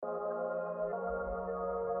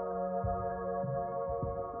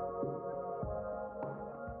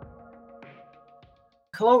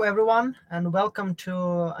Hello, everyone, and welcome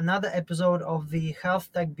to another episode of the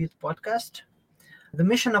Health Tech Beat podcast. The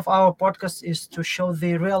mission of our podcast is to show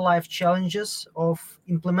the real life challenges of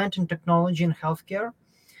implementing technology in healthcare.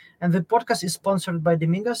 And the podcast is sponsored by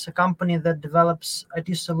Demigas, a company that develops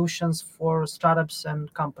IT solutions for startups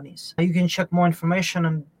and companies. You can check more information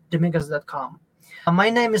on demigas.com. My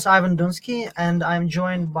name is Ivan Dunsky, and I'm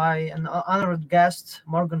joined by an honored guest,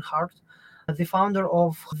 Morgan Hart, the founder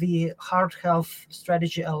of the Hart Health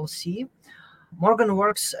Strategy LLC. Morgan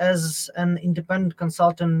works as an independent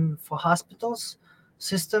consultant for hospitals,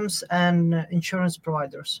 systems, and insurance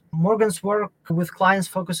providers. Morgan's work with clients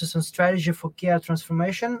focuses on strategy for care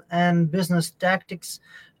transformation and business tactics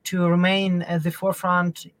to remain at the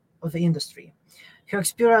forefront of the industry. Her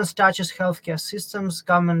experience touches healthcare systems,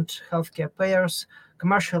 government healthcare payers,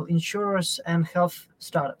 commercial insurers, and health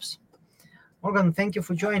startups. Morgan, thank you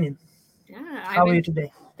for joining. Yeah, How are you today?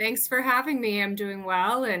 Thanks for having me. I'm doing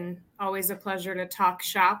well, and always a pleasure to talk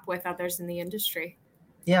shop with others in the industry.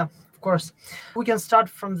 Yeah, of course. We can start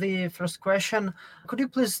from the first question. Could you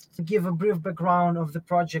please give a brief background of the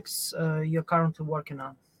projects you're currently working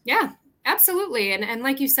on? Yeah, absolutely. And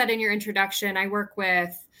like you said in your introduction, I work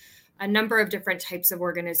with a number of different types of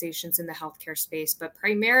organizations in the healthcare space, but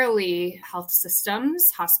primarily health systems,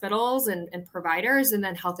 hospitals, and providers, and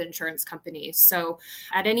then health insurance companies. So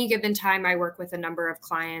at any given time, I work with a number of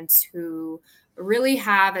clients who really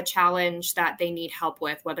have a challenge that they need help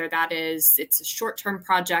with, whether that is it's a short-term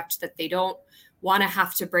project that they don't want to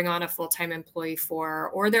have to bring on a full-time employee for,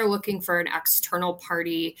 or they're looking for an external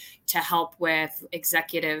party to help with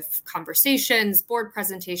executive conversations, board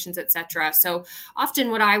presentations, et cetera. So often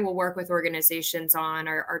what I will work with organizations on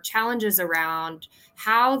are challenges around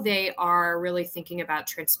how they are really thinking about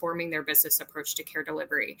transforming their business approach to care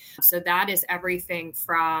delivery. So that is everything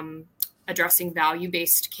from addressing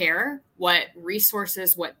value-based care, what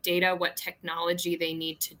resources, what data, what technology they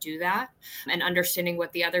need to do that, and understanding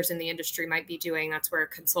what the others in the industry might be doing. That's where a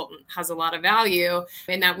consultant has a lot of value,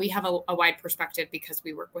 in that we have a wide perspective because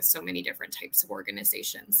we work with so many different types of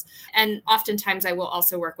organizations. And oftentimes I will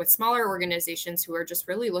also work with smaller organizations who are just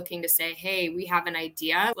really looking to say, hey, we have an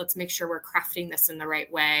idea. Let's make sure we're crafting this in the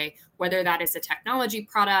right way, whether that is a technology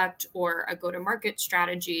product or a go-to-market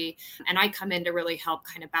strategy. And I come in to really help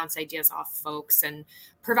kind of bounce ideas off folks and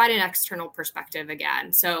provide an external perspective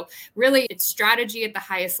again. So really it's strategy at the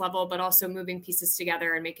highest level, but also moving pieces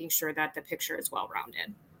together and making sure that the picture is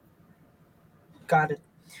well-rounded. Got it.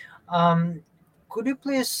 Could you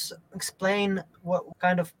please explain what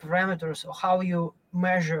kind of parameters or how you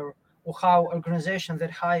measure, or how organizations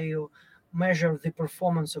that hire you measure the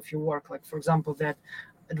performance of your work? Like, for example, that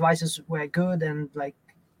advices were good and like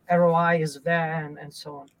ROI is there and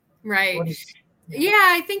so on. Right. Yeah. Yeah,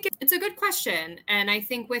 I think it's a good question. And I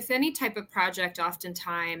think with any type of project,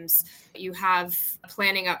 oftentimes you have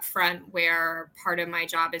planning up front where part of my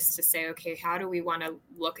job is to say, okay, how do we want to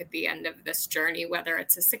look at the end of this journey, whether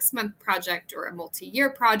it's a 6-month project or a multi-year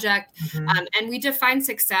project? And we define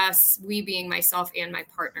success, we being myself and my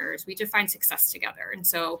partners, we define success together. And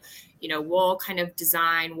so, we'll kind of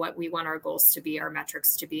design what we want our goals to be, our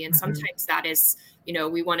metrics to be. And sometimes that is,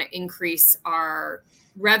 we want to increase our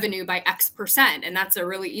revenue by X%. And that's a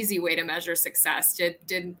really easy way to measure success.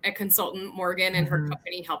 Did a consultant, Morgan, and her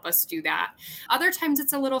company help us do that? Other times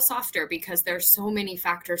it's a little softer because there's so many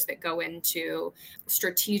factors that go into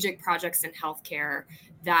strategic projects in healthcare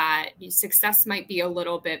that success might be a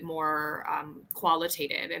little bit more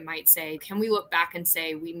qualitative. It might say, can we look back and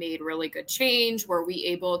say we made really good change? Were we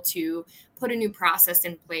able to put a new process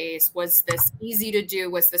in place? Was this easy to do?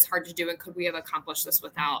 Was this hard to do? And could we have accomplished this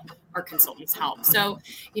without our consultants' help? So,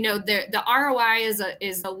 the ROI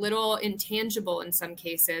is a little intangible in some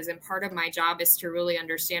cases. And part of my job is to really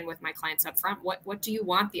understand with my clients up front, what do you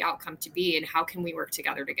want the outcome to be and how can we work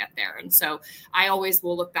together to get there? And so I always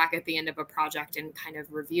will look back at the end of a project and kind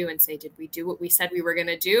of review and say, did we do what we said we were going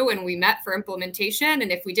to do when we met for implementation?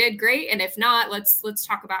 And if we did, great. And if not, let's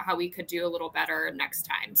talk about how we could do a little better next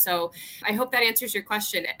time. So I hope that answers your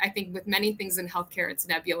question. I think with many things in healthcare, it's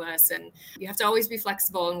nebulous, and you have to always be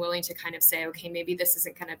flexible and willing to kind of say, okay, maybe this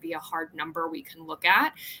isn't going to be a hard number we can look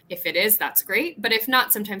at. If it is, that's great. But if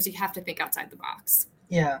not, sometimes you have to think outside the box.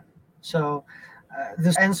 Yeah. So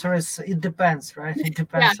this answer is, it depends, right? It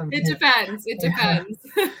depends. Yeah, it depends. It depends.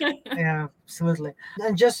 Yeah, absolutely.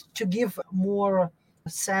 And just to give more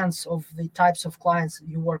sense of the types of clients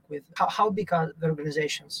you work with, how big are the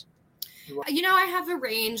organizations? I have a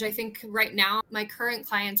range. I think right now my current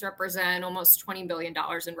clients represent almost $20 billion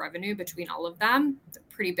in revenue between all of them.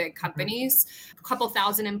 Pretty big companies, a couple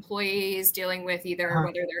thousand employees dealing with either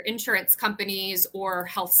whether they're insurance companies or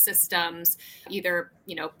health systems, either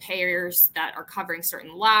payers that are covering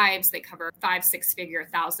certain lives. They cover 5-6-figure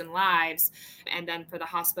 1,000 lives. And then for the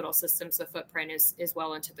hospital systems, the footprint is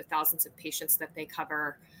well into the thousands of patients that they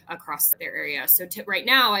cover across their area. So right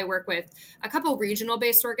now I work with a couple regional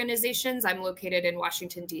based organizations. I'm located in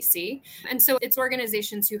Washington, D.C. And so it's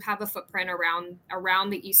organizations who have a footprint around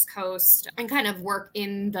the East Coast and kind of work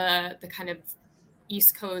in the kind of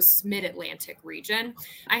East Coast, Mid-Atlantic region.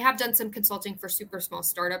 I have done some consulting for super small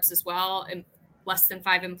startups as well, and less than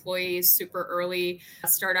 5 employees, super early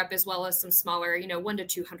startup, as well as some smaller, 1 to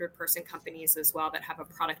 200 person companies as well that have a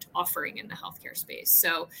product offering in the healthcare space.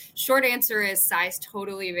 So short answer is size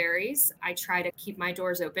totally varies. I try to keep my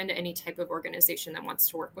doors open to any type of organization that wants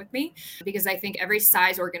to work with me, because I think every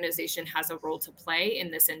size organization has a role to play in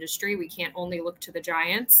this industry. We can't only look to the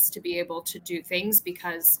giants to be able to do things,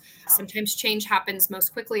 because sometimes change happens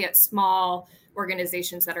most quickly at small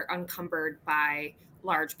organizations that are unencumbered by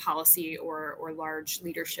large policy or large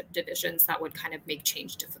leadership divisions that would kind of make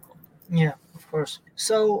change difficult. Yeah, of course.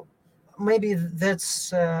 So maybe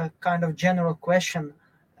that's a kind of general question,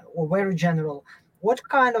 or very general. What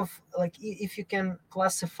kind of, like, if you can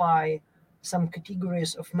classify some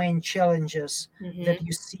categories of main challenges that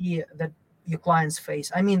you see that your clients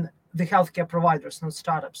face? I mean, the healthcare providers, not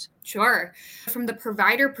startups. Sure. From the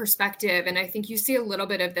provider perspective, and I think you see a little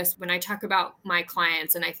bit of this when I talk about my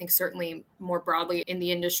clients, and I think certainly more broadly in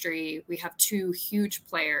the industry, we have 2 huge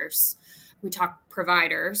players. We talk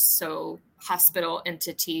providers, so hospital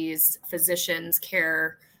entities, physicians,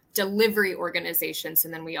 care delivery organizations,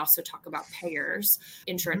 and then we also talk about payers,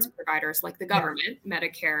 insurance providers like the government,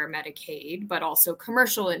 Medicare, Medicaid, but also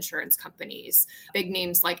commercial insurance companies, big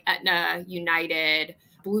names like Aetna, United,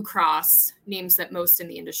 Blue Cross, names that most in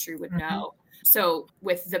the industry would know. So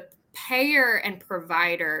with the payer and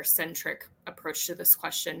provider centric approach to this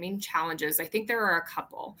question, main challenges, I think there are a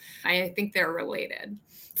couple. I think they're related.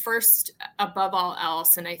 First, above all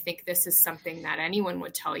else, and I think this is something that anyone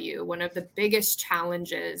would tell you, one of the biggest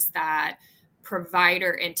challenges that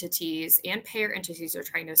provider entities and payer entities are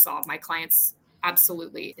trying to solve, my clients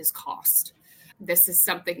absolutely, is cost. This is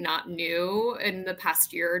something not new in the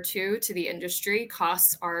past year or two to the industry.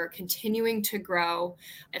 Costs are continuing to grow,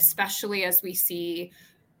 especially as we see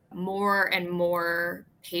more and more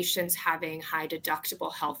patients having high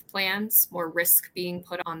deductible health plans, more risk being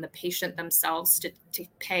put on the patient themselves to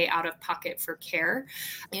pay out of pocket for care.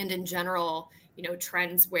 And in general,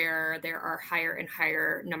 trends where there are higher and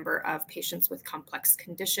higher number of patients with complex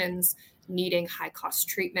conditions needing high cost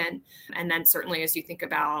treatment. And then certainly as you think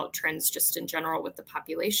about trends just in general with the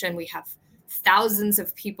population, we have thousands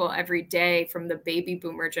of people every day from the baby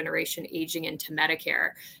boomer generation aging into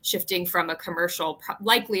Medicare, shifting from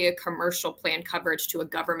likely a commercial plan coverage to a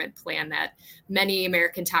government plan that many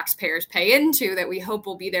American taxpayers pay into, that we hope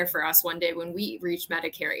will be there for us one day when we reach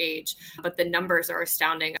Medicare age. But the numbers are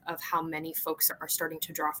astounding of how many folks are starting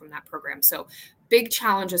to draw from that program. So big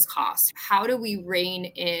challenge is cost. How do we rein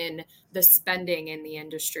in the spending in the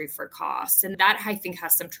industry for costs? And that, I think,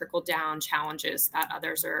 has some trickle down challenges that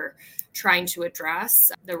others are trying to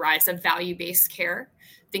address. The rise of value-based care,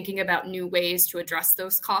 thinking about new ways to address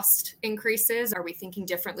those cost increases. Are we thinking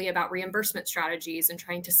differently about reimbursement strategies and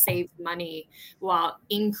trying to save money while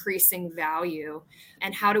increasing value?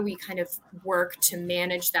 And how do we kind of work to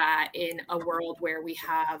manage that in a world where we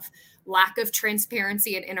have lack of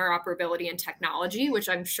transparency and interoperability in technology, which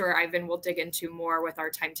I'm sure Ivan will dig into more with our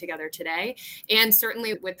time together today. And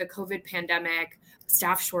certainly with the COVID pandemic,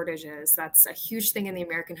 staff shortages, that's a huge thing in the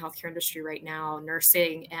American healthcare industry right now.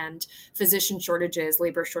 Nursing and physician shortages,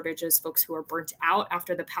 labor shortages, folks who are burnt out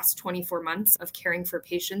after the past 24 months of caring for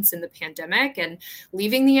patients in the pandemic and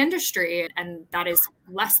leaving the industry. And that is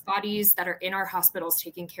less bodies that are in our hospitals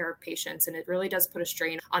taking care of patients. And it really does put a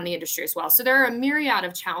strain on the industry as well. So there are a myriad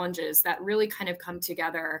of challenges that really kind of come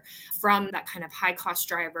together from that kind of high cost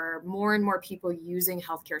driver, more and more people using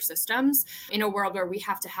healthcare systems in a world where we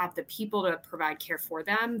have to have the people to provide care for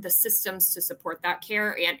them, the systems to support that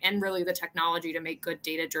care, and really the technology to make good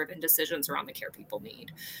data-driven decisions around the care people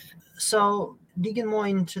need. So digging more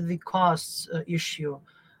into the costs issue,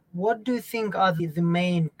 what do you think are the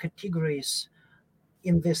main categories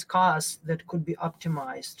in this cost that could be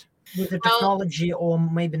optimized with the technology, or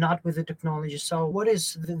maybe not with the technology? So what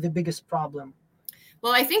is the biggest problem?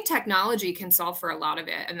 Well, I think technology can solve for a lot of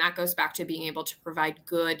it. And that goes back to being able to provide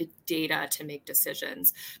good data to make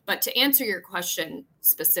decisions. But to answer your question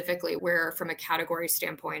specifically, where from a category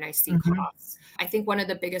standpoint, I see costs, I think one of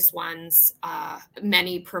the biggest ones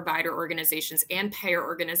many provider organizations and payer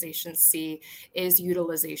organizations see is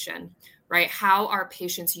utilization, right? How are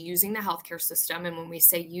patients using the healthcare system? And when we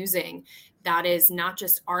say using, that is not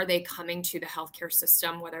just are they coming to the healthcare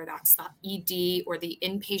system, whether that's the ED or the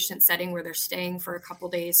inpatient setting where they're staying for a couple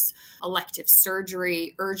days, elective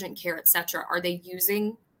surgery, urgent care, et cetera. Are they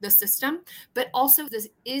using the system? But also, this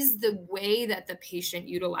is the way that the patient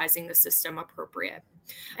utilizing the system appropriate.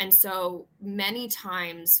 And so many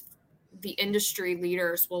times the industry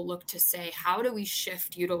leaders will look to say, how do we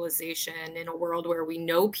shift utilization in a world where we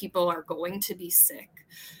know people are going to be sick?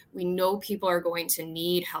 We know people are going to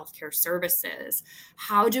need healthcare services.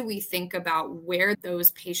 How do we think about where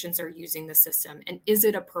those patients are using the system, and is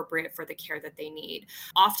it appropriate for the care that they need?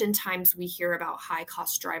 Oftentimes we hear about high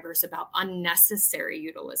cost drivers, about unnecessary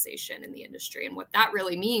utilization in the industry. And what that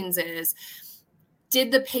really means is, did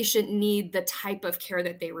the patient need the type of care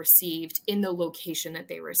that they received in the location that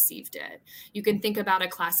they received it? You can think about a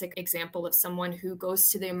classic example of someone who goes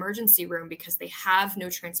to the emergency room because they have no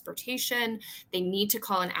transportation. They need to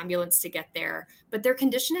call an ambulance to get there, but their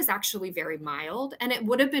condition is actually very mild. And it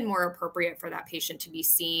would have been more appropriate for that patient to be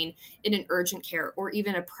seen in an urgent care or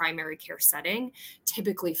even a primary care setting,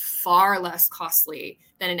 typically far less costly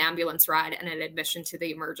than an ambulance ride and an admission to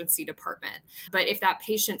the emergency department. But if that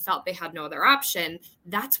patient felt they had no other option,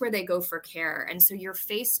 that's where they go for care. And so you're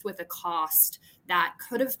faced with a cost that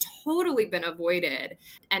could have totally been avoided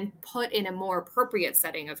and put in a more appropriate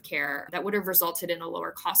setting of care that would have resulted in a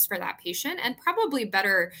lower cost for that patient and probably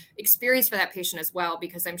better experience for that patient as well.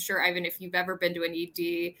 Because I'm sure, Ivan, if you've ever been to an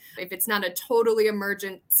ED, if it's not a totally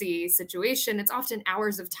emergency situation, it's often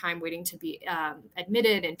hours of time waiting to be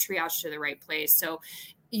admitted and triaged to the right place. So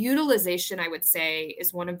utilization, I would say,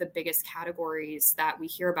 is one of the biggest categories that we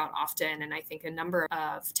hear about often. And I think a number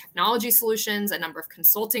of technology solutions, a number of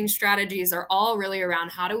consulting strategies are all really around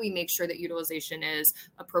how do we make sure that utilization is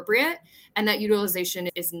appropriate and that utilization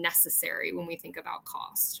is necessary when we think about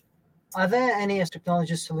cost. Are there any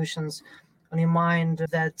technology solutions on your mind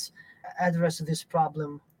that address this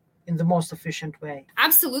problem in the most efficient way?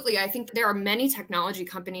 Absolutely. I think there are many technology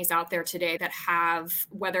companies out there today that have,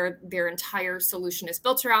 whether their entire solution is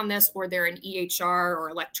built around this or they're an EHR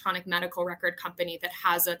or electronic medical record company that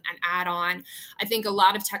has an add-on. I think a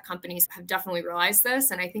lot of tech companies have definitely realized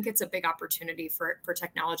this, and I think it's a big opportunity for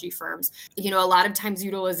technology firms. You know, a lot of times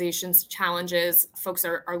utilization challenges, folks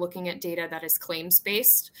are looking at data that is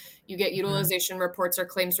claims-based. You get utilization reports or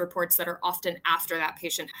claims reports that are often after that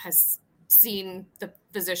patient has seen the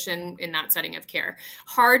physician in that setting of care.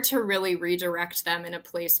 Hard to really redirect them in a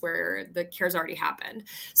place where the care's already happened.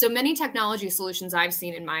 So many technology solutions I've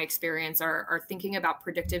seen in my experience are thinking about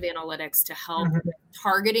predictive analytics to help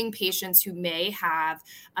targeting patients who may have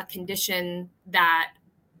a condition that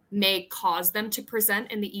may cause them to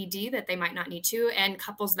present in the ED that they might not need to, and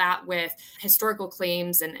couples that with historical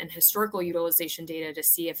claims and historical utilization data to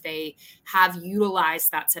see if they have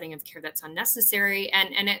utilized that setting of care that's unnecessary.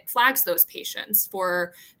 And it flags those patients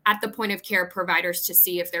for, at the point of care, providers to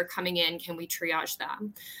see if they're coming in, can we triage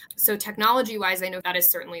them? So technology-wise, I know that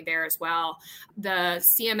is certainly there as well. The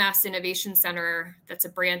CMS Innovation Center, that's a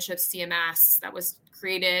branch of CMS that was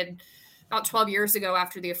created about 12 years ago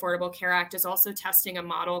after the Affordable Care Act, is also testing a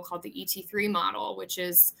model called the ET3 model, which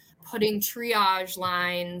is putting triage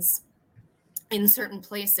lines in certain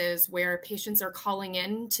places where patients are calling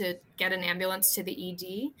in to get an ambulance to the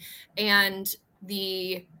ED. And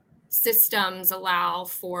the systems allow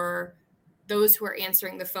for those who are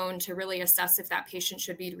answering the phone to really assess if that patient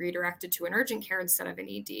should be redirected to an urgent care instead of an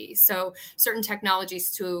ED. So certain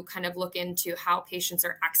technologies to kind of look into how patients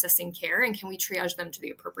are accessing care and can we triage them to the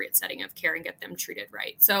appropriate setting of care and get them treated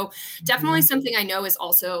right. So definitely something I know is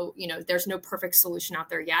also, you know, there's no perfect solution out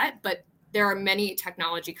there yet, but there are many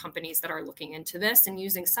technology companies that are looking into this and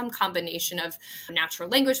using some combination of natural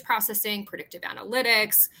language processing, predictive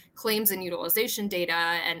analytics, claims and utilization data,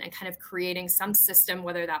 and kind of creating some system,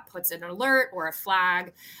 whether that puts an alert or a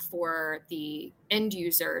flag for the end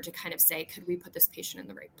user to kind of say, could we put this patient in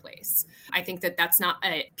the right place? I think that that's not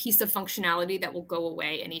a piece of functionality that will go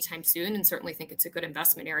away anytime soon, and certainly think it's a good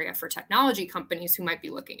investment area for technology companies who might be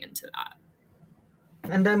looking into that.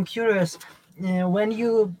 And I'm curious, when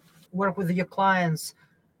you work with your clients,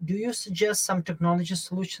 do you suggest some technology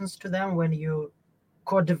solutions to them when you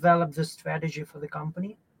co-develop the strategy for the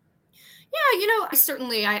company? Yeah, you know,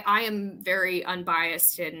 I am very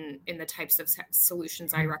unbiased in the types of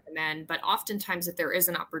solutions I recommend, but oftentimes if there is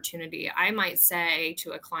an opportunity, I might say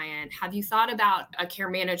to a client, have you thought about a care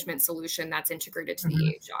management solution that's integrated to the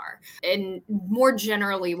EHR? And more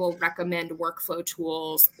generally, we'll recommend workflow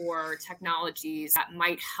tools or technologies that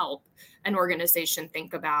might help an organization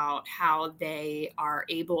think about how they are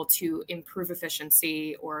able to improve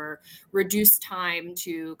efficiency or reduce time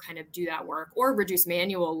to kind of do that work, or reduce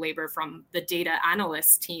manual labor from the data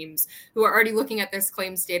analyst teams who are already looking at this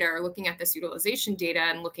claims data or looking at this utilization data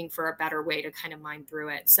and looking for a better way to kind of mine through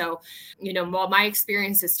it. So, while my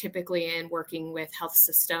experience is typically in working with health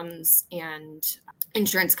systems and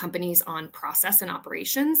insurance companies on process and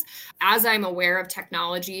operations, as I'm aware of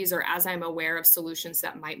technologies or as I'm aware of solutions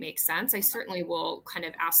that might make sense, I certainly will kind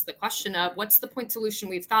of ask the question of what's the point solution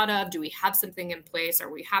we've thought of? Do we have something in place? Are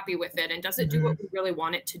we happy with it? And does it do what we really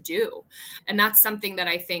want it to do? And that's something that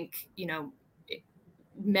I think,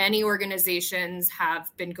 many organizations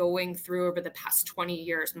have been going through over the past 20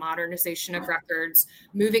 years, modernization of records,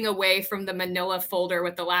 moving away from the manila folder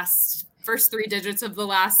with the first three digits of the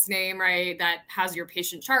last name, right, that has your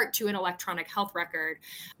patient chart, to an electronic health record.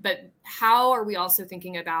 But how are we also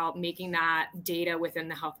thinking about making that data within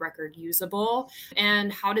the health record usable?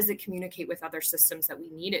 And how does it communicate with other systems that we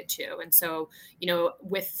need it to? And so,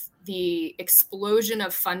 with the explosion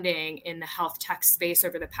of funding in the health tech space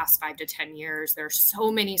over the past 5 to 10 years, there are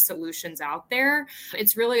so many solutions out there.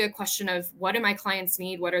 It's really a question of, what do my clients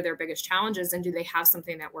need? What are their biggest challenges? And do they have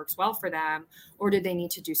something that works well for them? Or do they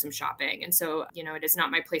need to do some shopping? And so, it is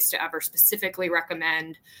not my place to ever specifically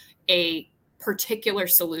recommend a particular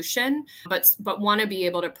solution, but want to be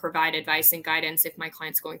able to provide advice and guidance if my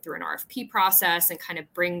client's going through an RFP process, and kind of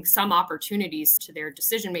bring some opportunities to their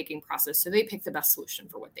decision-making process so they pick the best solution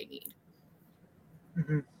for what they need.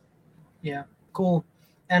 Mm-hmm. Yeah, cool.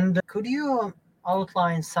 And could you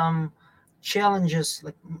outline some challenges,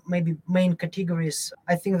 like maybe main categories?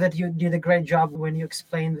 I think that you did a great job when you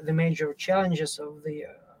explained the major challenges of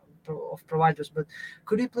providers, but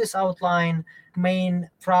could you please outline main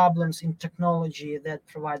problems in technology that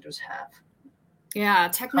providers have? Yeah,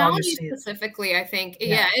 technology specifically, I think,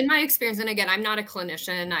 in my experience, and again, I'm not a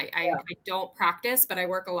clinician, I don't practice, but I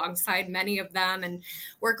work alongside many of them and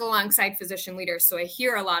work alongside physician leaders. So I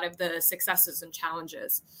hear a lot of the successes and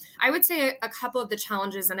challenges. I would say a couple of the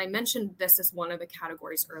challenges, and I mentioned this as one of the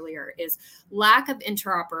categories earlier, is lack of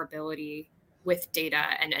interoperability with data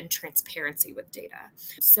and transparency with data.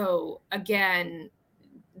 So again,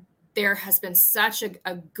 there has been such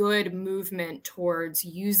a good movement towards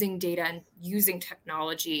using data and using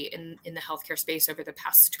technology in the healthcare space over the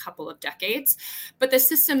past couple of decades, but the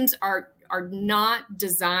systems are not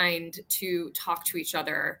designed to talk to each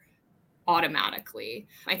other automatically.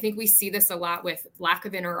 I think we see this a lot with lack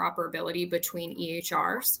of interoperability between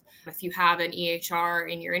EHRs. If you have an EHR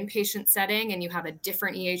in your inpatient setting and you have a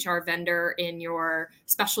different EHR vendor in your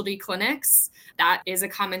specialty clinics, that is a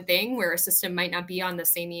common thing where a system might not be on the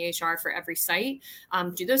same EHR for every site.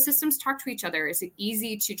 Do those systems talk to each other? Is it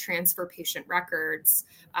easy to transfer patient records?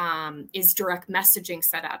 Is direct messaging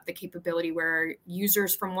set up, the capability where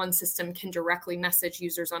users from one system can directly message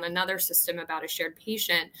users on another system about a shared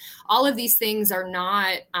patient? All of these things are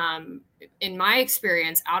not, in my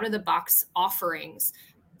experience, out of the box offerings.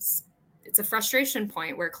 It's a frustration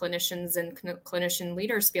point where clinicians and clinician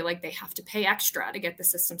leaders feel like they have to pay extra to get the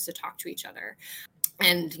systems to talk to each other.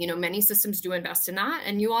 And, many systems do invest in that.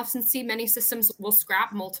 And you often see many systems will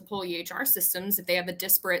scrap multiple EHR systems. If they have a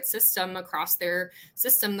disparate system across their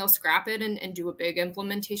system, they'll scrap it and do a big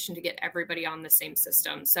implementation to get everybody on the same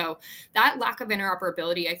system. So that lack of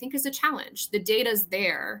interoperability, I think, is a challenge. The data's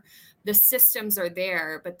there. The systems are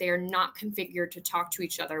there, but they are not configured to talk to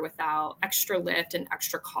each other without extra lift and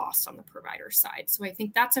extra cost on the provider side. So I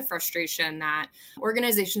think that's a frustration that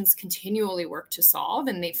organizations continually work to solve,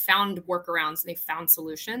 and they've found workarounds and they've found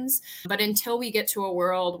solutions. But until we get to a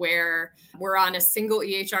world where we're on a single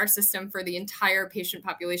EHR system for the entire patient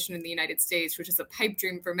population in the United States, which is a pipe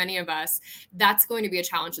dream for many of us, that's going to be a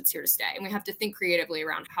challenge that's here to stay. And we have to think creatively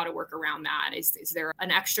around how to work around that. Is there an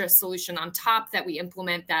extra solution on top that we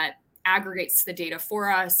implement that aggregates the data for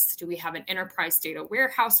us? Do we have an enterprise data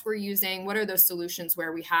warehouse we're using? What are those solutions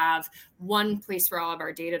where we have one place for all of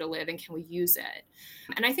our data to live, and can we use it?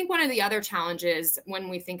 And I think one of the other challenges when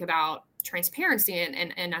we think about transparency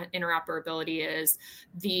and interoperability is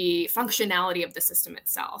the functionality of the system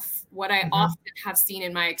itself. What I often have seen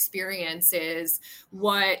in my experience is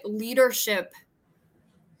what leadership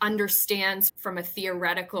understands from a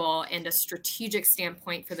theoretical and a strategic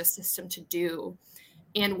standpoint for the system to do,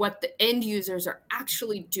 and what the end users are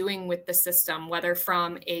actually doing with the system, whether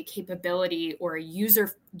from a capability or a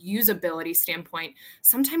user usability standpoint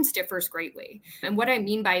sometimes differs greatly. And what I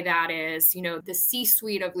mean by that is, the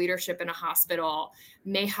C-suite of leadership in a hospital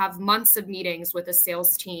may have months of meetings with a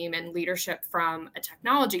sales team and leadership from a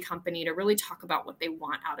technology company to really talk about what they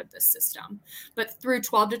want out of this system. But through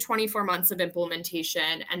 12 to 24 months of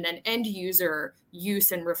implementation and then end user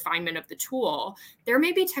use and refinement of the tool, there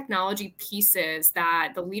may be technology pieces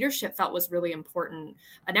that the leadership felt was really important,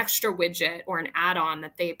 an extra widget or an add-on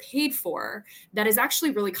that they paid for that is actually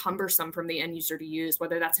really cumbersome from the end user to use,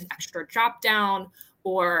 whether that's an extra drop down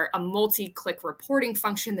or a multi-click reporting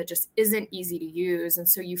function that just isn't easy to use. And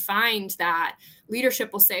so you find that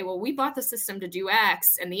leadership will say, well, we bought the system to do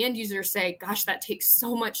X, and the end users say, gosh, that takes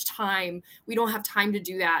so much time. We don't have time to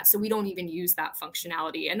do that. So we don't even use that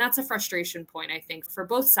functionality. And that's a frustration point, I think, for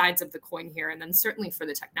both sides of the coin here. And then certainly for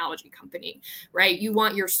the technology company, right? You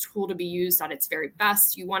want your tool to be used at its very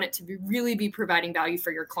best. You want it to really be providing value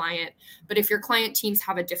for your client. But if your client teams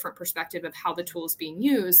have a different perspective of how the tool is being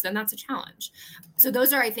used, then that's a challenge. So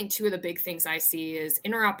those are, I think, two of the big things I see is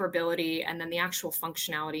interoperability and then the actual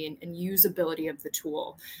functionality and usability of the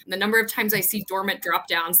tool. And the number of times I see dormant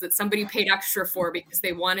dropdowns that somebody paid extra for because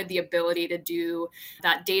they wanted the ability to do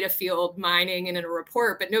that data field mining and in a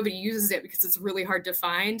report, but nobody uses it because it's really hard to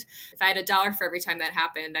find. If I had $1 for every time that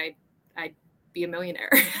happened, I'd be a millionaire.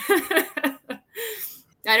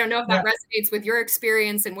 I don't know if that resonates with your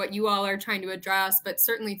experience and what you all are trying to address, but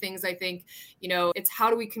certainly things I think, it's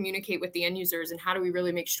how do we communicate with the end users and how do we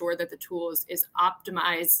really make sure that the tool is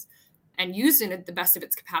optimized and used in the best of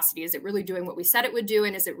its capacity? Is it really doing what we said it would do?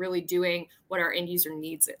 And is it really doing what our end user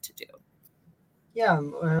needs it to do? Yeah,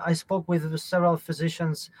 I spoke with several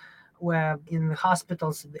physicians where in the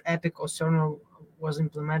hospitals, the Epic or Cerner was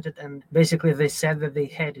implemented, and basically they said that they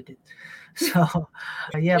hated it. So,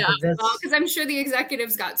 but that's because I'm sure the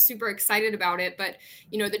executives got super excited about it. But,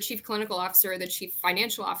 the chief clinical officer, the chief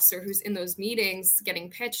financial officer who's in those meetings getting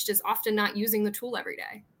pitched is often not using the tool every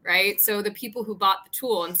day, right? So the people who bought the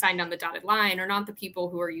tool and signed on the dotted line are not the people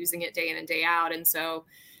who are using it day in and day out. And so,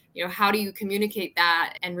 how do you communicate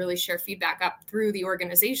that and really share feedback up through the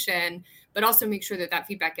organization, but also make sure that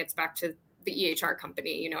feedback gets back to the EHR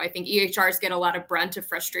company? I think EHRs get a lot of brunt of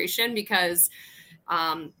frustration because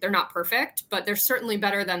they're not perfect, but they're certainly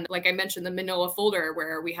better than, like I mentioned, the manila folder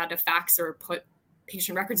where we had to fax or put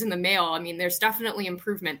patient records in the mail. I mean, there's definitely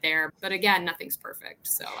improvement there, but again, nothing's perfect.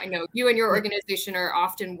 So I know you and your organization are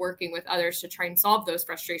often working with others to try and solve those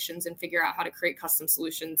frustrations and figure out how to create custom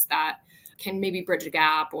solutions that can maybe bridge a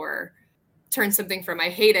gap or turn something from I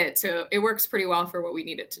hate it to it works pretty well for what we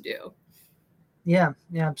need it to do. Yeah,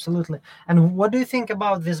 absolutely. And what do you think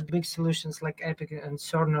about these big solutions like Epic and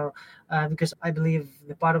Cerner? Because I believe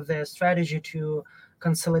the part of their strategy to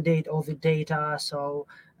consolidate all the data so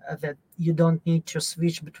that you don't need to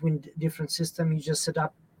switch between different systems. You just set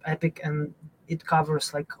up Epic and it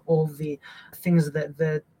covers like all the things that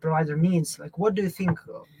the provider needs. Like, what do you think?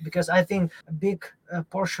 Because I think a big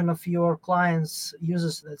portion of your clients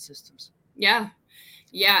uses that systems. Yeah.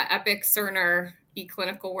 Epic, Cerner,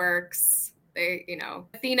 eClinicalWorks. They,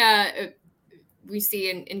 Athena, we see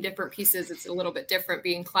in different pieces, it's a little bit different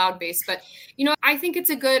being cloud-based, but, I think it's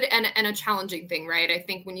a good and a challenging thing, right? I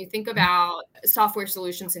think when you think about software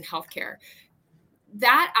solutions in healthcare,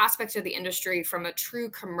 that aspect of the industry from a true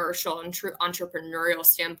commercial and true entrepreneurial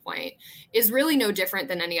standpoint is really no different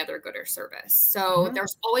than any other good or service. So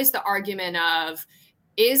there's always the argument of,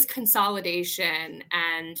 is consolidation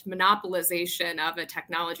and monopolization of a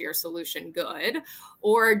technology or solution good,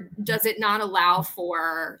 or does it not allow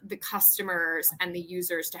for the customers and the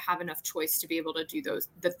users to have enough choice to be able to do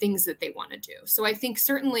the things that they want to do? So I think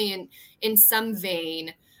certainly in some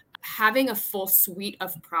vein, having a full suite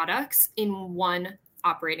of products in one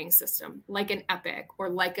operating system, like an Epic or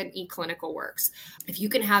like an eClinicalWorks. If you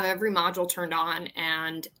can have every module turned on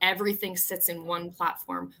and everything sits in one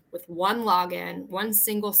platform with one login, one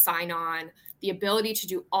single sign-on, the ability to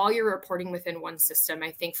do all your reporting within one system, I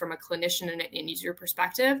think from a clinician and an end user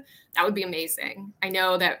perspective, that would be amazing. I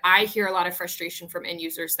know that I hear a lot of frustration from end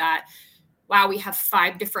users that, wow, we have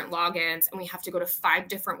 5 different logins and we have to go to 5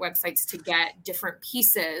 different websites to get different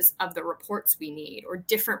pieces of the reports we need or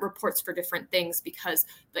different reports for different things because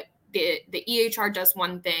the EHR does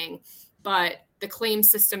one thing, but the claim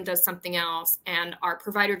system does something else and our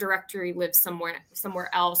provider directory lives somewhere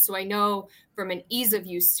else. So I know from an ease of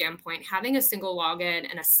use standpoint, having a single login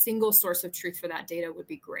and a single source of truth for that data would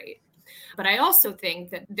be great. But I also think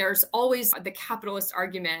that there's always the capitalist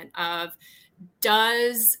argument of,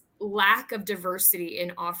 does lack of diversity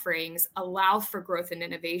in offerings allow for growth and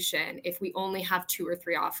innovation if we only have 2 or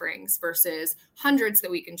 3 offerings versus hundreds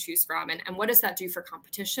that we can choose from? And what does that do for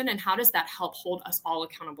competition? And how does that help hold us all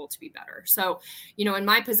accountable to be better? So, in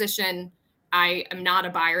my position, I am not a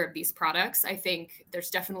buyer of these products. I think there's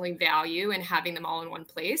definitely value in having them all in one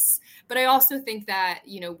place. But I also think that,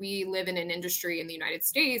 we live in an industry in the United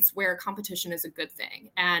States where competition is a good thing.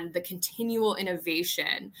 And the continual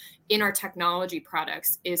innovation in our technology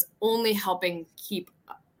products is only helping keep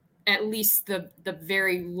at least the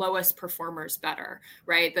very lowest performers better,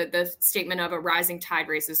 right? The statement of a rising tide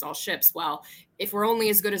raises all ships. Well, if we're only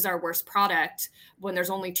as good as our worst product when there's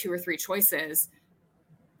only 2 or 3 choices,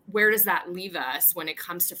 where does that leave us when it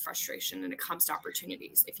comes to frustration and it comes to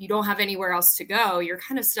opportunities? If you don't have anywhere else to go, you're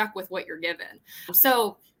kind of stuck with what you're given.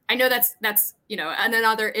 So I know that's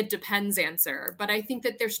another it depends answer, but I think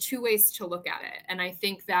that there's 2 ways to look at it. And I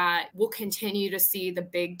think that we'll continue to see the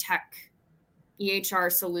big tech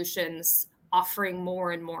EHR solutions offering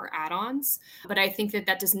more and more add-ons. But I think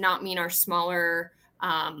that does not mean our smaller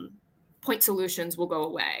point solutions will go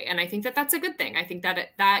away. And I think that that's a good thing. I think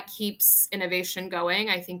that that keeps innovation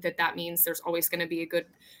going. I think that means there's always going to be a good,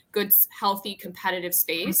 healthy, competitive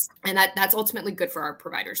space. And that's ultimately good for our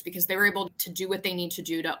providers because they were able to do what they need to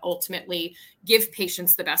do to ultimately give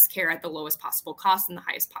patients the best care at the lowest possible cost and the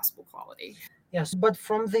highest possible quality. Yes, but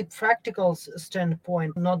from the practical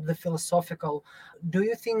standpoint, not the philosophical, do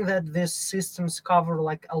you think that these systems cover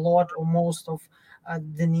like a lot or most of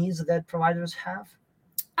the needs that providers have?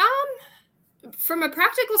 From a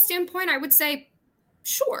practical standpoint, I would say,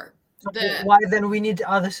 sure. Why then we need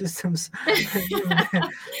other systems?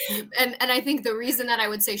 and I think the reason that I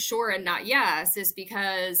would say sure and not yes is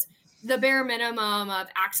because the bare minimum of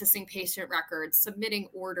accessing patient records, submitting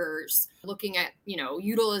orders, looking at,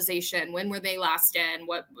 utilization, when were they last in,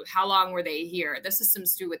 how long were they here? The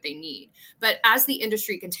systems do what they need. But as the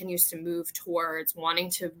industry continues to move towards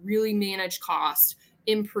wanting to really manage cost,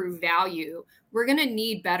 improve value, we're going to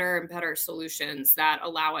need better and better solutions that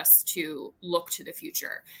allow us to look to the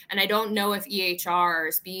future. And I don't know if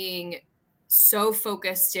EHRs being so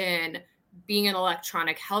focused in being an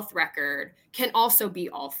electronic health record can also be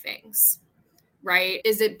all things, right?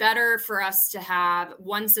 Is it better for us to have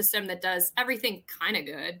one system that does everything kind of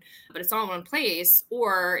good, but it's all in one place?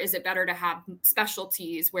 Or is it better to have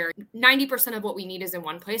specialties where 90% of what we need is in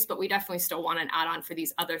one place, but we definitely still want an add-on for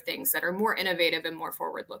these other things that are more innovative and more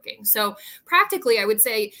forward-looking? So practically, I would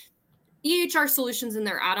say EHR solutions and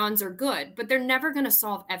their add-ons are good, but they're never going to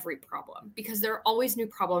solve every problem because there are always new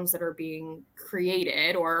problems that are being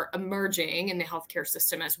created or emerging in the healthcare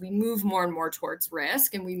system as we move more and more towards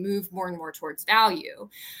risk and we move more and more towards value.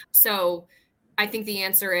 So I think the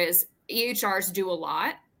answer is EHRs do a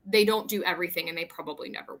lot. They don't do everything and they probably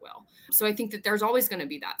never will. So I think that there's always going to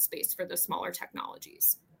be that space for the smaller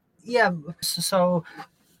technologies. Yeah. So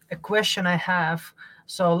a question I have.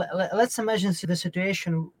 So let's imagine the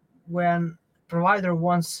situation when provider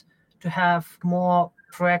wants to have more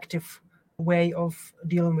proactive way of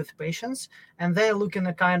dealing with patients, and they're looking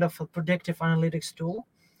at kind of a predictive analytics tool.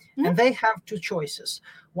 Mm-hmm. And they have 2 choices.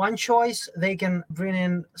 One choice, they can bring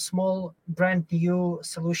in small brand new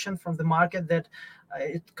solution from the market that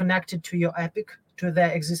it connected to your Epic, to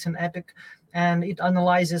their existing Epic, and it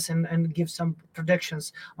analyzes and gives some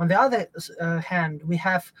predictions. On the other hand, we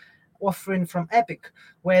have offering from Epic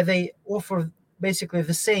where they offer basically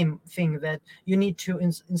the same thing, that you need to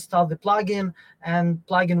install the plugin, and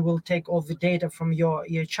plugin will take all the data from your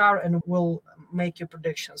EHR and will make your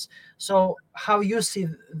predictions. So how you see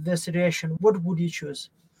the situation, what would you choose?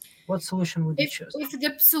 What solution would you choose? If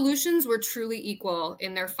the solutions were truly equal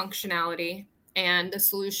in their functionality and the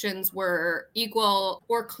solutions were equal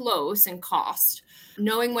or close in cost,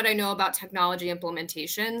 knowing what I know about technology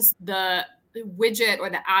implementations, the widget or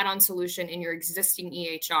the add-on solution in your existing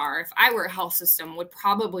EHR, if I were a health system, would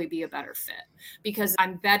probably be a better fit because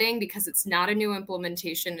I'm betting, because it's not a new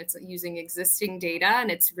implementation, it's using existing data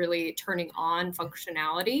and it's really turning on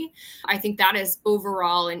functionality. I think that is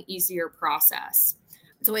overall an easier process.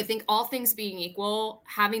 So I think all things being equal,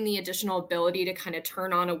 having the additional ability to kind of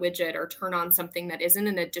turn on a widget or turn on something that isn't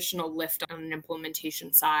an additional lift on an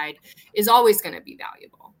implementation side is always going to be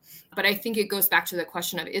valuable. But I think it goes back to the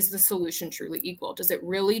question of, is the solution truly equal? Does it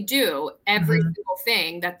really do every single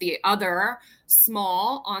thing that the other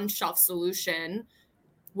small on-shelf solution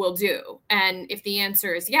will do? And if the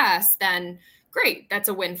answer is yes, then great, that's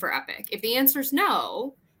a win for Epic. If the answer is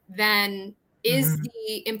no, then is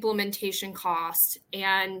the implementation cost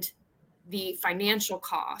and the financial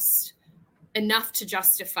cost enough to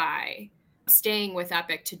justify staying with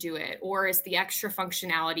Epic to do it? Or is the extra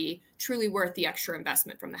functionality truly worth the extra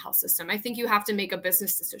investment from the health system? I think you have to make a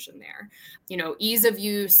business decision there. Ease of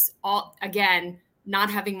use, again,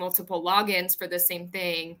 not having multiple logins for the same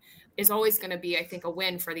thing is always going to be, I think, a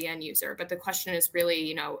win for the end user. But the question is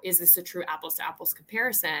really, is this a true apples to apples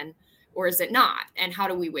comparison? Or is it not? And how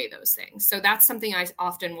do we weigh those things? So that's something I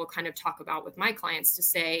often will kind of talk about with my clients to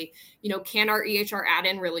say, can our EHR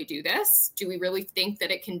add-in really do this? Do we really think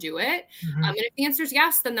that it can do it? And if the answer is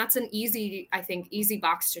yes, then that's an easy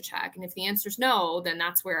box to check. And if the answer is no, then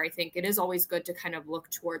that's where I think it is always good to kind of look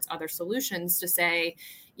towards other solutions to say,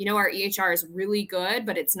 our EHR is really good,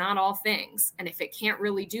 but it's not all things. And if it can't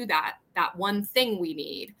really do that one thing we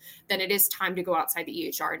need, then it is time to go outside the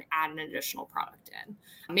EHR and add an additional product in.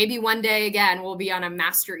 Maybe one day, again, we'll be on a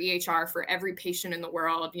master EHR for every patient in the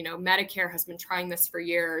world. Medicare has been trying this for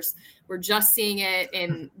years. We're just seeing it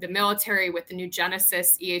in the military with the new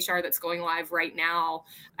Genesis EHR that's going live right now.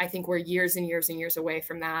 I think we're years and years and years away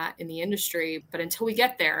from that in the industry. But until we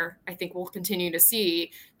get there, I think we'll continue to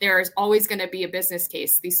see there is always going to be a business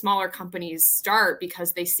case. These smaller companies start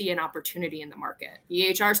because they see an opportunity in the market.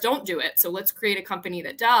 EHRs don't do it. So let's create a company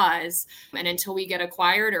that does. And until we get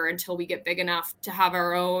acquired or until we get big enough to have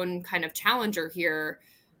our own kind of challenger here,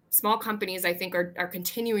 small companies, I think, are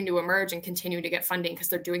continuing to emerge and continue to get funding because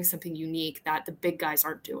they're doing something unique that the big guys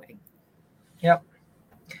aren't doing. Yep,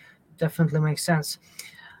 definitely makes sense.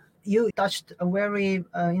 You touched a very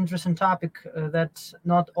interesting topic that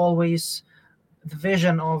not always the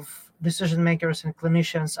vision of decision makers and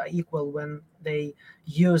clinicians are equal when they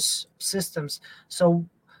use systems. So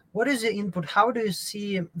what is your input? How do you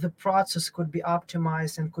see the process could be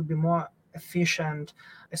optimized and could be more efficient,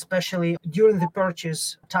 especially during the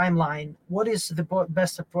purchase timeline? What is the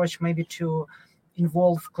best approach maybe to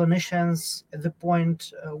involve clinicians at the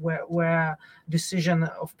point where decision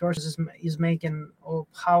of purchase is making, or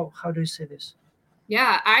how do you see this?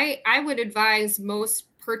 Yeah, I would advise most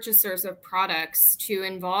purchasers of products to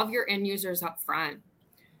involve your end users up front.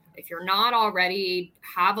 If you're not already,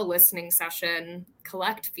 have a listening session,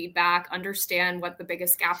 collect feedback, understand what the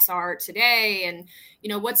biggest gaps are today,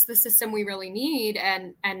 and what's the system we really need,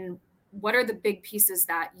 and what are the big pieces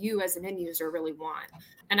that you as an end user really want.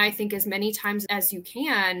 And I think as many times as you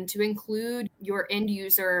can to include your end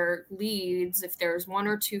user leads, if there's one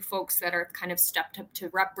or two folks that are kind of stepped up to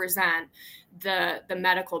represent the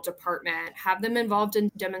medical department, have them involved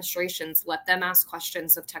in demonstrations, let them ask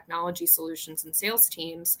questions of technology solutions and sales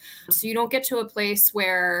teams. So you don't get to a place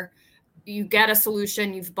where you get a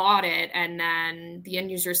solution, you've bought it, and then the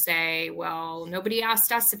end users say, well, nobody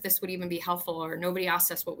asked us if this would even be helpful, or nobody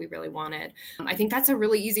asked us what we really wanted. I think that's a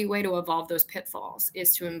really easy way to avoid those pitfalls,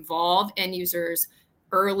 is to involve end users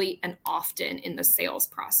early and often in the sales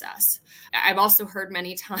process. I've also heard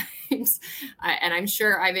many times, and I'm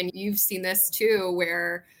sure, Ivan, you've seen this too,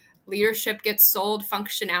 where leadership gets sold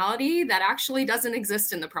functionality that actually doesn't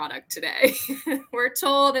exist in the product today. We're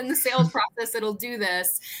told in the sales process it'll do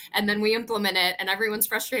this, and then we implement it, and everyone's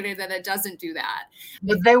frustrated that it doesn't do that.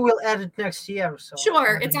 But they will add it next year. So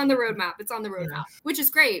sure, it's on the roadmap. Which is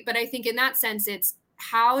great. But I think in that sense, it's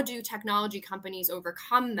how do technology companies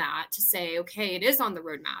overcome that to say, okay, it is on the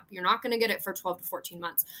roadmap. You're not going to get it for 12 to 14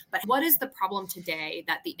 months. But what is the problem today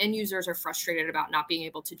that the end users are frustrated about not being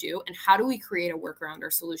able to do? And how do we create a workaround or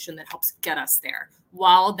solution that helps get us there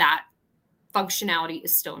while that functionality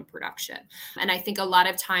is still in production? And I think a lot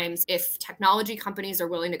of times, if technology companies are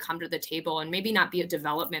willing to come to the table and maybe not be a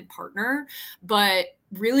development partner, but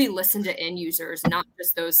really listen to end users, not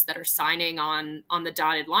just those that are signing on the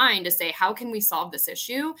dotted line to say, how can we solve this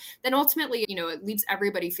issue? Then ultimately, it leaves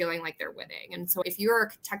everybody feeling like they're winning. And so if you're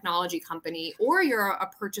a technology company or you're a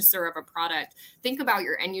purchaser of a product, think about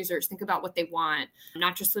your end users, think about what they want,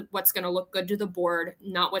 not just what's going to look good to the board,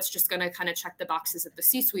 not what's just going to kind of check the boxes at the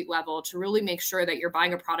C-suite level, to really make sure that you're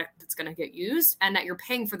buying a product that's going to get used and that you're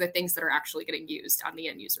paying for the things that are actually getting used on the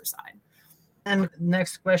end user side. And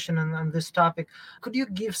next question on this topic, could you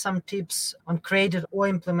give some tips on created or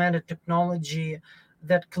implemented technology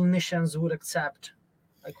that clinicians would accept?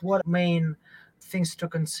 Like what main things to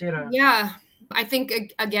consider? Yeah, I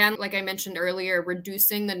think, again, like I mentioned earlier,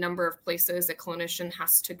 reducing the number of places a clinician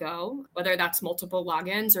has to go, whether that's multiple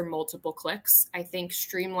logins or multiple clicks. I think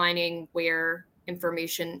streamlining where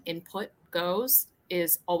information input goes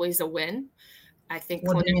is always a win. I think.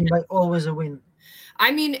 What do you mean by always a win?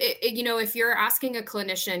 I mean, if you're asking a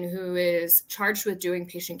clinician who is charged with doing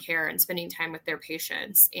patient care and spending time with their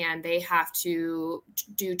patients, and they have to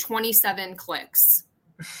do 27 clicks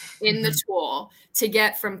in the tool to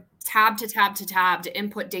get from tab to tab to tab to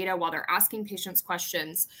input data while they're asking patients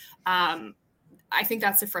questions, I think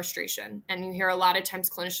that's a frustration. And you hear a lot of times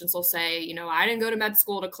clinicians will say, I didn't go to med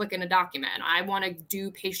school to click in a document. I want to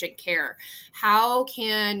do patient care. How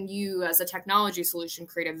can you, as a technology solution,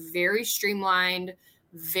 create a very streamlined,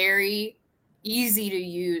 very easy to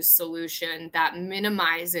use solution that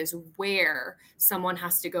minimizes where someone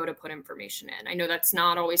has to go to put information in? I know that's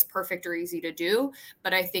not always perfect or easy to do,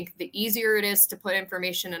 but I think the easier it is to put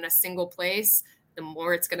information in a single place, the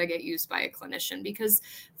more it's going to get used by a clinician, because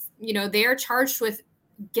they are charged with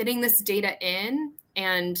getting this data in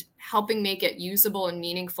and helping make it usable and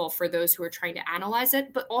meaningful for those who are trying to analyze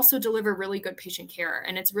it, but also deliver really good patient care.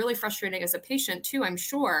 And it's really frustrating as a patient too, I'm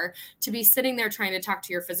sure, to be sitting there trying to talk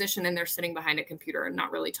to your physician and they're sitting behind a computer and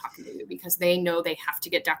not really talking to you, because they know they have to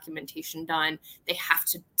get documentation done. They have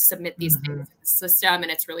to submit these things in the system,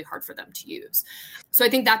 and it's really hard for them to use. So I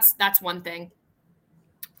think that's one thing,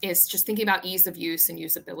 is just thinking about ease of use and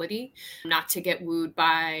usability, not to get wooed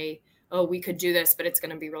by, oh, we could do this, but it's going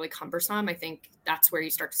to be really cumbersome. I think that's where you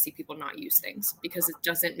start to see people not use things, because it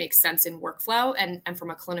doesn't make sense in workflow. And from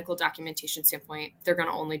a clinical documentation standpoint, they're going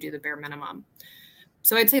to only do the bare minimum.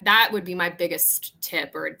 So I'd say that would be my biggest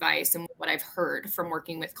tip or advice, and what I've heard from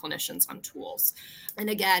working with clinicians on tools. And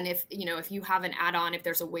again, if you have an add-on, if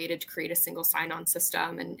there's a way to create a single sign-on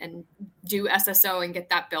system and do SSO and get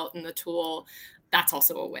that built in the tool, that's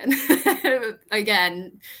also a win.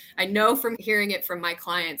 Again, I know from hearing it from my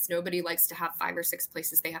clients, nobody likes to have 5 or 6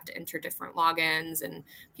 places they have to enter different logins, and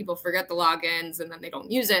people forget the logins and then they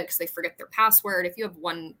don't use it because they forget their password. If you have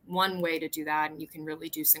one way to do that, and you can really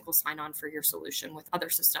do single sign-on for your solution with other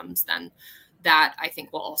systems, then that I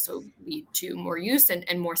think will also lead to more use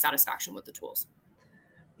and more satisfaction with the tools.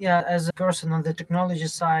 Yeah, as a person on the technology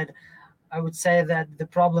side, I would say that the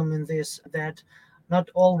problem in this, that not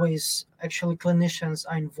always actually clinicians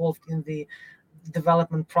are involved in the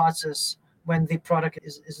development process when the product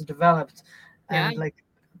is developed. And like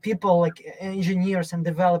people like engineers and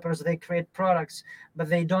developers, they create products, but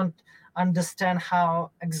they don't understand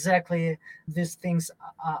how exactly these things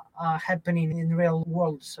are happening in real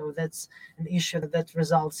world. So that's an issue that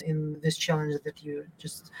results in this challenge that you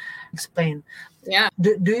just explained.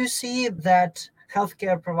 Do you see that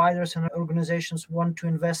healthcare providers and organizations want to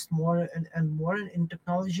invest more and more in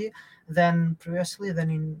technology than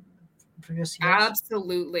in previous years?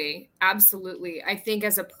 Absolutely. I think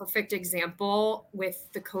as a perfect example, with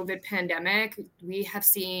the COVID pandemic, we have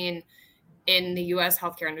seen in the US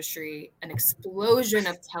healthcare industry an explosion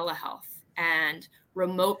of telehealth and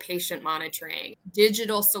remote patient monitoring,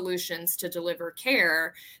 digital solutions to deliver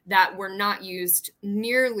care that were not used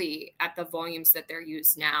nearly at the volumes that they're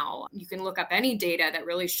used now. You can look up any data that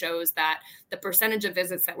really shows that the percentage of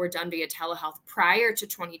visits that were done via telehealth prior to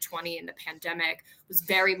 2020 in the pandemic was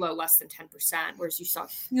very low, less than 10%, whereas you saw a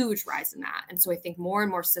huge rise in that. And so I think more and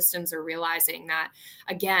more systems are realizing that,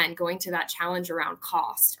 again, going to that challenge around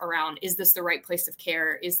cost, around, is this the right place of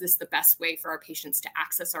care? Is this the best way for our patients to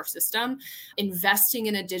access our system? Investing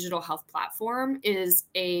in a digital health platform is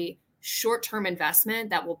a short-term investment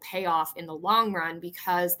that will pay off in the long run,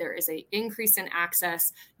 because there is an increase in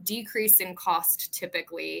access, decrease in cost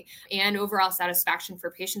typically, and overall satisfaction for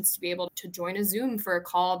patients to be able to join a Zoom for a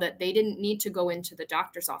call that they didn't need to go into the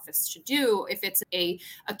doctor's office to do if it's a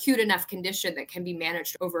acute enough condition that can be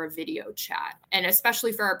managed over a video chat. And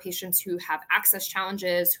especially for our patients who have access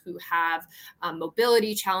challenges, who have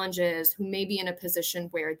mobility challenges, who may be in a position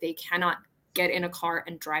where they cannot get in a car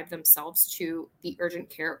and drive themselves to the urgent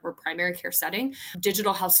care or primary care setting,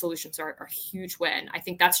 digital health solutions are a huge win. I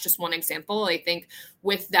think that's just one example. I think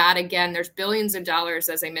with that, again, there's billions of dollars,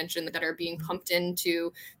 as I mentioned, that are being pumped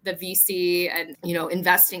into the VC and,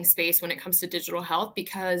 investing space when it comes to digital health,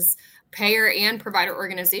 because payer and provider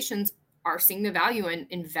organizations are seeing the value in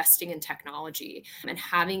investing in technology and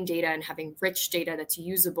having data and having rich data that's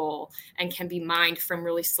usable and can be mined from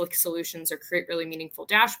really slick solutions or create really meaningful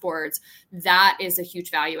dashboards. That is a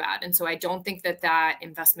huge value add. And so I don't think that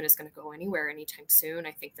investment is going to go anywhere anytime soon.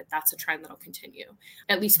 I think that that's a trend that'll continue,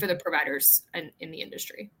 at least for the providers and in the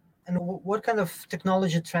industry. And what kind of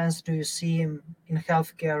technology trends do you see in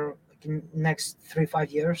healthcare in next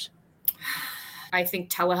 3-5 years? I think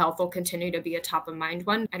telehealth will continue to be a top of mind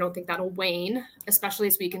one. I don't think that'll wane, especially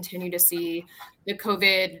as we continue to see the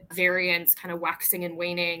COVID variants kind of waxing and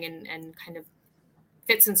waning and kind of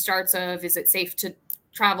fits and starts of, is it safe to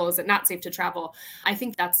travel? Is it not safe to travel? I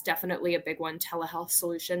think that's definitely a big one, telehealth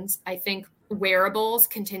solutions. I think wearables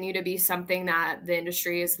continue to be something that the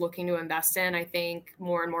industry is looking to invest in. I think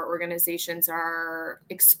more and more organizations are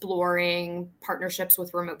exploring partnerships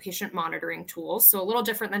with remote patient monitoring tools. So a little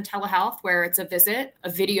different than telehealth, where it's a visit, a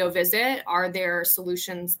video visit. Are there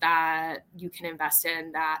solutions that you can invest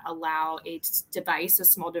in that allow a device, a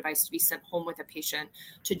small device, to be sent home with a patient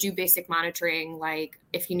to do basic monitoring, like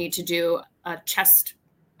if you need to do a chest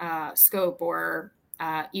scope or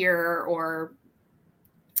ear or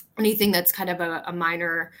anything that's kind of a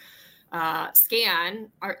minor scan?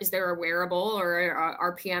 Is there a wearable or a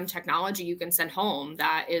RPM technology you can send home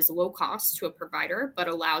that is low cost to a provider, but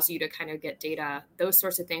allows you to kind of get data? Those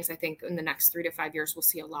sorts of things, I think in the next 3 to 5 years, we'll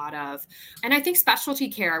see a lot of. And I think specialty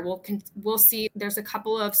care, we'll see there's a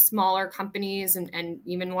couple of smaller companies and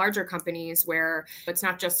even larger companies where it's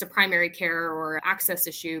not just a primary care or access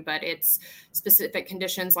issue, but it's specific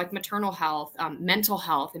conditions like maternal health, mental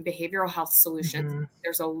health, and behavioral health solutions. Mm-hmm.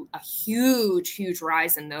 There's a huge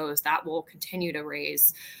rise in those that will continue to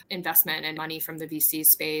raise investment and money from the VC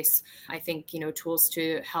space. I think, tools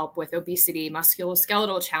to help with obesity,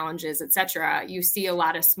 musculoskeletal challenges, et cetera. You see a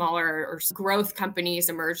lot of smaller or growth companies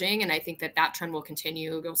emerging. And I think that trend will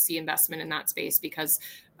continue. You'll see investment in that space because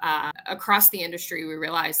across the industry, we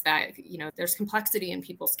realize that, there's complexity in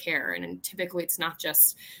people's care. And typically it's not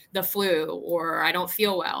just the flu or I don't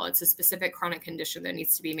feel well. It's a specific chronic condition that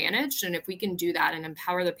needs to be managed. And if we can do that and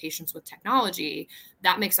empower the patients with technology,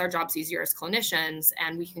 that makes our jobs easier as clinicians.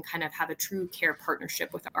 And we can kind of have a true care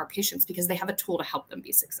partnership with our patients because they have a tool to help them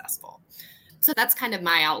be successful. So that's kind of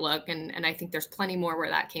my outlook. And I think there's plenty more where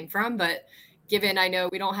that came from. But given I know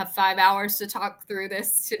we don't have 5 hours to talk through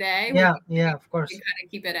this today, of course, we kind of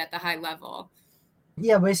keep it at the high level.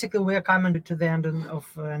 Yeah, basically we are coming to the end of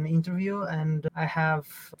an interview, and I have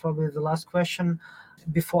probably the last question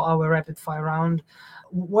before our rapid fire round.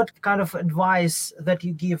 What kind of advice that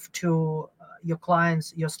you give to your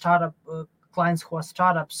clients, your startup clients who are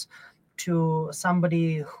startups, to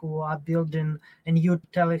somebody who are building a new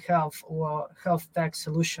telehealth or health tech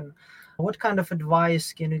solution? What kind of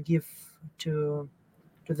advice can you give to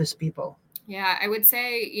these people? Yeah, I would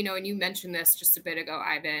say, and you mentioned this just a bit ago,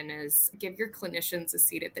 Ivan, is give your clinicians a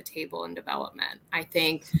seat at the table in development. I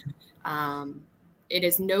think it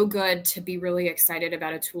is no good to be really excited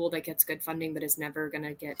about a tool that gets good funding but is never going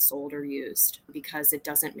to get sold or used because it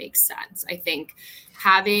doesn't make sense. I think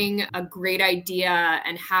having a great idea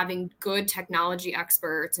and having good technology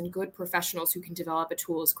experts and good professionals who can develop a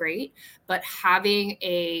tool is great, but having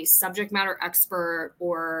a subject matter expert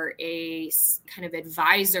or a kind of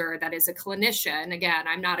advisor that is a clinician, again,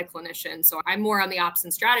 I'm not a clinician, so I'm more on the ops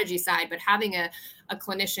and strategy side, but having a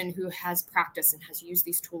clinician who has practice and has used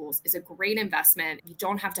these tools is a great investment. You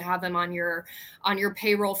don't have to have them on your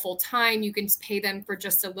payroll full time. You can pay them for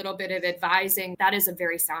just a little bit of advising. That is a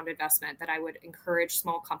very sound investment that I would encourage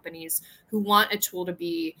small companies who want a tool to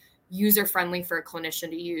be user friendly for a clinician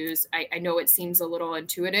to use. I know it seems a little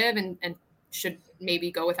intuitive and should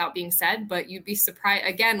maybe go without being said, but you'd be surprised,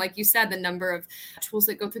 again, like you said, the number of tools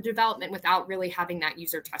that go through development without really having that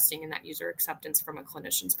user testing and that user acceptance from a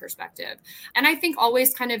clinician's perspective. And I think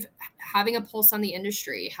always kind of having a pulse on the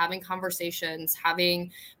industry, having conversations,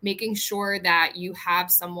 making sure that you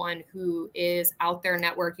have someone who is out there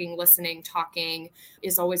networking, listening, talking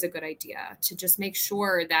is always a good idea, to just make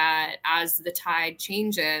sure that as the tide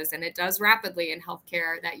changes, and it does rapidly in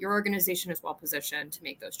healthcare, that your organization is well positioned to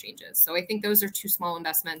make those changes. So I think those are two small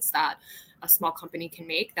investments that a small company can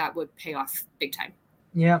make that would pay off big time.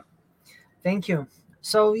 Yeah, thank you.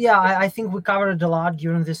 So yeah, I think we covered a lot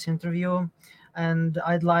during this interview, and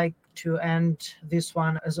I'd like to end this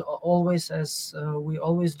one as always, as we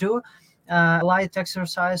always do. A light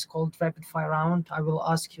exercise called rapid fire round. I will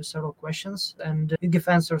ask you several questions, and you give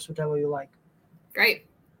answers whatever you like. Great.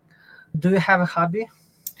 Do you have a hobby?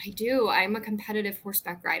 I do. I'm a competitive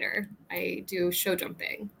horseback rider. I do show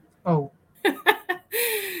jumping. Oh.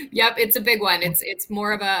 Yep, it's a big one. It's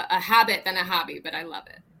more of a habit than a hobby, but I love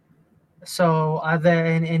it. So are there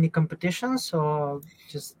any competitions or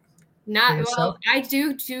just not well? I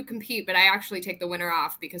do compete, but I actually take the winter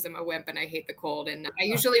off because I'm a wimp and I hate the cold. And I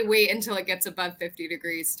usually wait until it gets above 50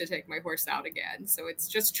 degrees to take my horse out again. So it's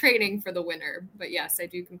just training for the winter. But yes, I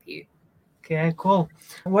do compete. Okay, cool.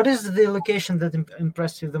 What is the location that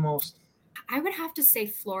impressed you the most? I would have to say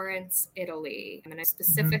Florence, Italy. I mean,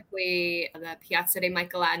 specifically the Piazza di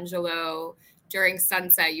Michelangelo. During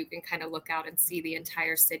sunset, you can kind of look out and see the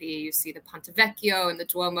entire city. You see the Ponte Vecchio and the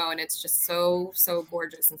Duomo, and it's just so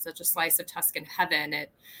gorgeous and such a slice of Tuscan heaven.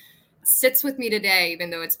 It sits with me today, even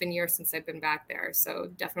though it's been years since I've been back there. So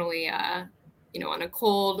definitely, on a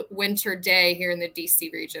cold winter day here in the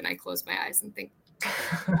DC region, I close my eyes and think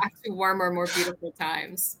back to warmer, more beautiful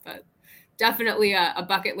times. But definitely a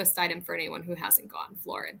bucket list item for anyone who hasn't gone.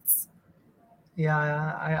 Florence. Yeah,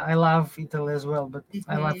 I love Italy as well, but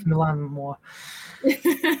I love Mhm. Milan more.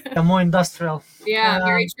 More industrial. Yeah,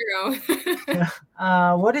 very Um, true.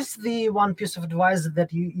 yeah. What is the one piece of advice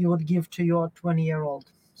that you would give to your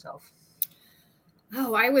 20-year-old self?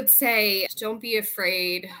 Oh, I would say don't be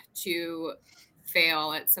afraid to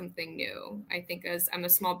fail at something new. I think as I'm a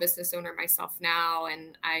small business owner myself now,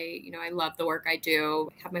 and I love the work I do,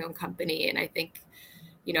 have my own company. And I think,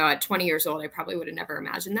 at 20 years old, I probably would have never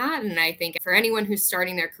imagined that. And I think for anyone who's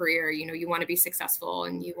starting their career, you want to be successful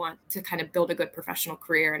and you want to kind of build a good professional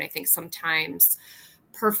career. And I think sometimes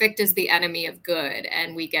perfect is the enemy of good,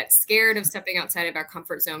 and we get scared of stepping outside of our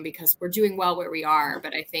comfort zone because we're doing well where we are.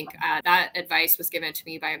 But I think that advice was given to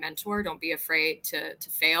me by a mentor. Don't be afraid to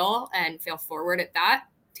fail and fail forward at that.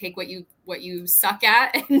 Take what you suck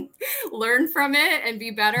at and learn from it and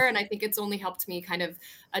be better. And I think it's only helped me kind of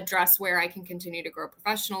address where I can continue to grow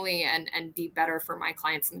professionally and be better for my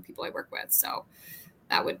clients and the people I work with. So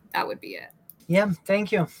that would be it. Yeah,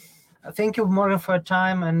 thank you. Thank you, Morgan, for your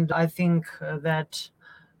time. And I think that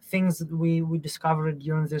things that we discovered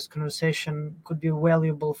during this conversation could be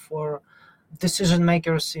valuable for decision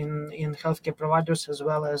makers in healthcare providers as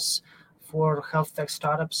well as for health tech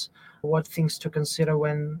startups. What things to consider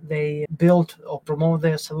when they build or promote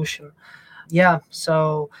their solution. Yeah,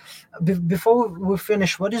 so before we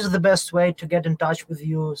finish, what is the best way to get in touch with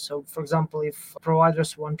you? So, for example, if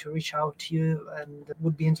providers want to reach out to you and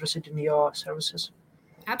would be interested in your services.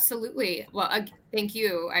 Absolutely. Well, thank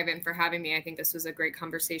you, Ivan, for having me. I think this was a great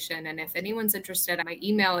conversation. And if anyone's interested, my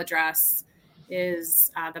email address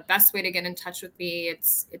is the best way to get in touch with me.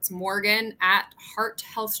 It's Morgan at Hart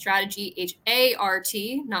Health Strategy, HART,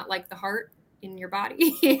 not like the heart in your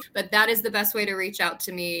body, but that is the best way to reach out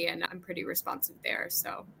to me. And I'm pretty responsive there. So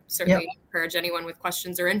Yeah, certainly encourage anyone with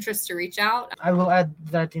questions or interest to reach out. I will add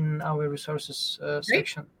that in our resources Great.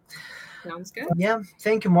 section. Sounds good. Yeah,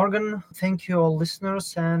 thank you, Morgan. Thank you, all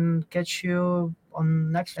listeners, and catch you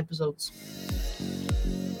on next episodes.